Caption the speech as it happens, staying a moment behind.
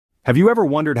Have you ever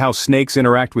wondered how snakes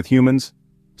interact with humans?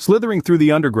 Slithering through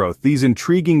the undergrowth, these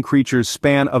intriguing creatures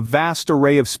span a vast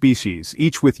array of species,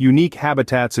 each with unique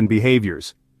habitats and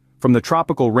behaviors. From the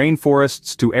tropical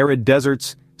rainforests to arid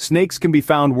deserts, snakes can be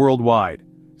found worldwide.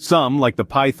 Some, like the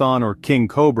python or king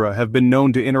cobra, have been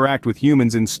known to interact with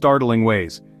humans in startling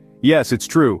ways. Yes, it's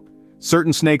true.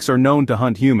 Certain snakes are known to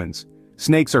hunt humans.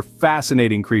 Snakes are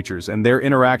fascinating creatures, and their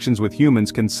interactions with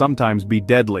humans can sometimes be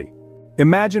deadly.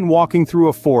 Imagine walking through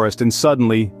a forest and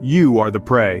suddenly, you are the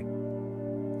prey.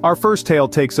 Our first tale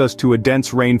takes us to a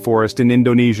dense rainforest in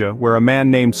Indonesia where a man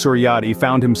named Suryadi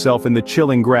found himself in the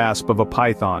chilling grasp of a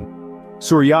python.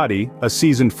 Suryadi, a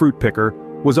seasoned fruit picker,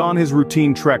 was on his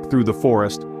routine trek through the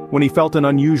forest when he felt an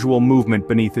unusual movement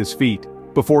beneath his feet.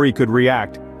 Before he could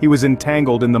react, he was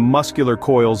entangled in the muscular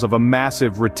coils of a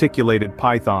massive reticulated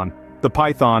python. The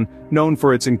python, known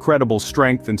for its incredible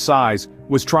strength and size,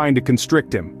 was trying to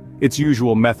constrict him, its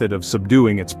usual method of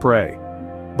subduing its prey.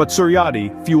 But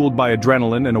Suryadi, fueled by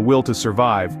adrenaline and a will to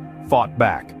survive, fought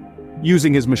back.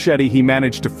 Using his machete, he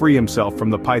managed to free himself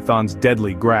from the python's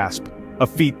deadly grasp, a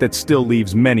feat that still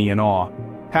leaves many in awe.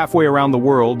 Halfway around the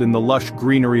world, in the lush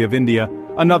greenery of India,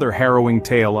 another harrowing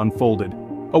tale unfolded.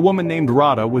 A woman named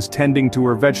Radha was tending to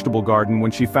her vegetable garden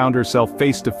when she found herself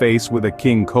face to face with a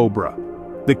king cobra.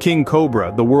 The king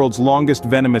cobra, the world's longest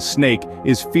venomous snake,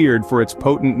 is feared for its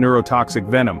potent neurotoxic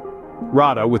venom.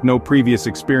 Radha, with no previous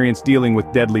experience dealing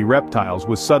with deadly reptiles,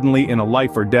 was suddenly in a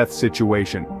life-or-death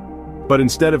situation. But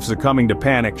instead of succumbing to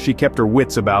panic, she kept her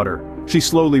wits about her. She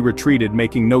slowly retreated,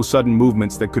 making no sudden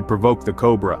movements that could provoke the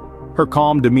cobra. Her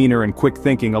calm demeanor and quick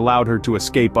thinking allowed her to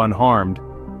escape unharmed.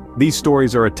 These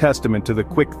stories are a testament to the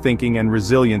quick thinking and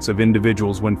resilience of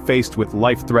individuals when faced with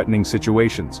life-threatening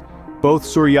situations. Both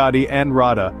Suryadi and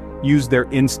Radha used their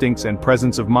instincts and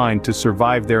presence of mind to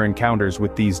survive their encounters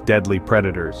with these deadly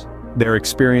predators. Their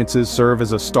experiences serve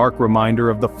as a stark reminder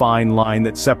of the fine line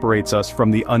that separates us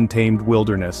from the untamed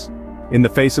wilderness. In the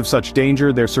face of such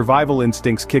danger, their survival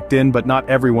instincts kicked in, but not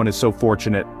everyone is so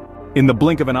fortunate. In the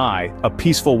blink of an eye, a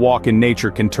peaceful walk in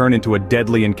nature can turn into a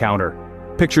deadly encounter.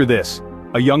 Picture this: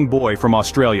 a young boy from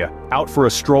Australia, out for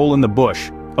a stroll in the bush,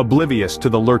 oblivious to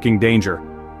the lurking danger.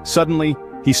 Suddenly,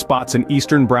 he spots an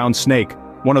eastern brown snake,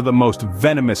 one of the most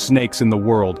venomous snakes in the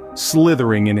world,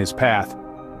 slithering in his path.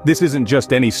 This isn't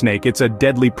just any snake, it's a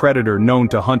deadly predator known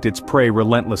to hunt its prey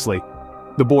relentlessly.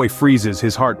 The boy freezes,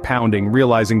 his heart pounding,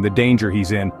 realizing the danger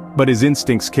he's in, but his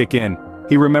instincts kick in.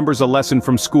 He remembers a lesson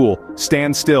from school: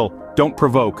 stand still, don't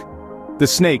provoke. The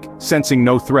snake, sensing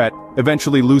no threat,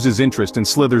 eventually loses interest and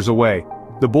slithers away.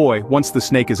 The boy, once the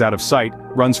snake is out of sight,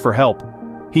 runs for help.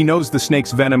 He knows the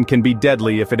snake's venom can be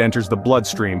deadly if it enters the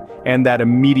bloodstream, and that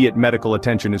immediate medical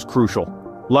attention is crucial.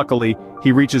 Luckily,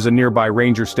 he reaches a nearby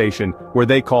ranger station, where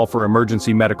they call for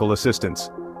emergency medical assistance.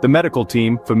 The medical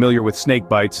team, familiar with snake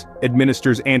bites,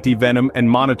 administers anti-venom and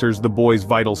monitors the boy's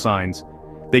vital signs.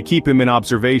 They keep him in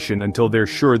observation until they're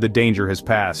sure the danger has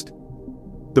passed.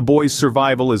 The boy's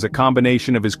survival is a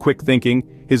combination of his quick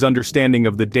thinking, his understanding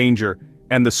of the danger,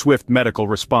 and the swift medical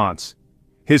response.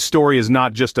 His story is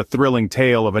not just a thrilling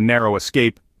tale of a narrow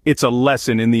escape, it's a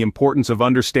lesson in the importance of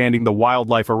understanding the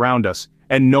wildlife around us,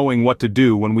 and knowing what to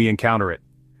do when we encounter it.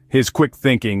 His quick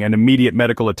thinking and immediate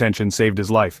medical attention saved his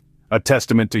life, a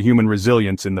testament to human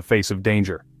resilience in the face of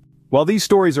danger. While these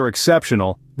stories are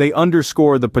exceptional, they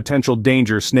underscore the potential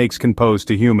danger snakes can pose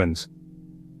to humans.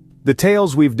 The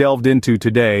tales we've delved into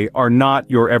today are not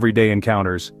your everyday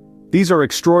encounters. These are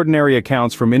extraordinary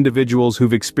accounts from individuals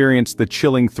who've experienced the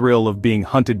chilling thrill of being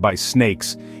hunted by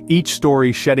snakes, each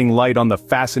story shedding light on the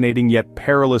fascinating yet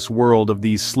perilous world of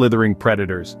these slithering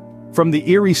predators. From the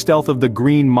eerie stealth of the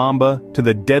green mamba to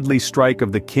the deadly strike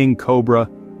of the king cobra,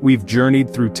 we've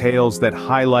journeyed through tales that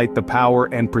highlight the power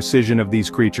and precision of these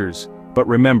creatures. But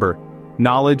remember,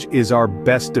 knowledge is our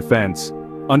best defense.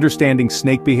 Understanding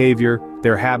snake behavior,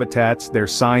 their habitats, their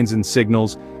signs and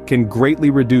signals, can greatly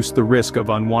reduce the risk of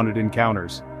unwanted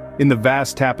encounters. In the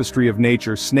vast tapestry of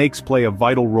nature, snakes play a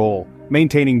vital role,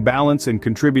 maintaining balance and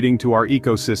contributing to our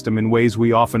ecosystem in ways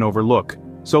we often overlook.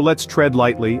 So let's tread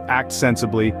lightly, act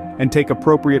sensibly, and take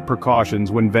appropriate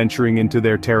precautions when venturing into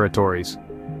their territories.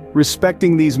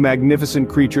 Respecting these magnificent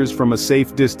creatures from a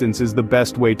safe distance is the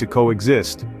best way to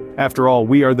coexist. After all,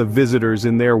 we are the visitors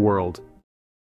in their world.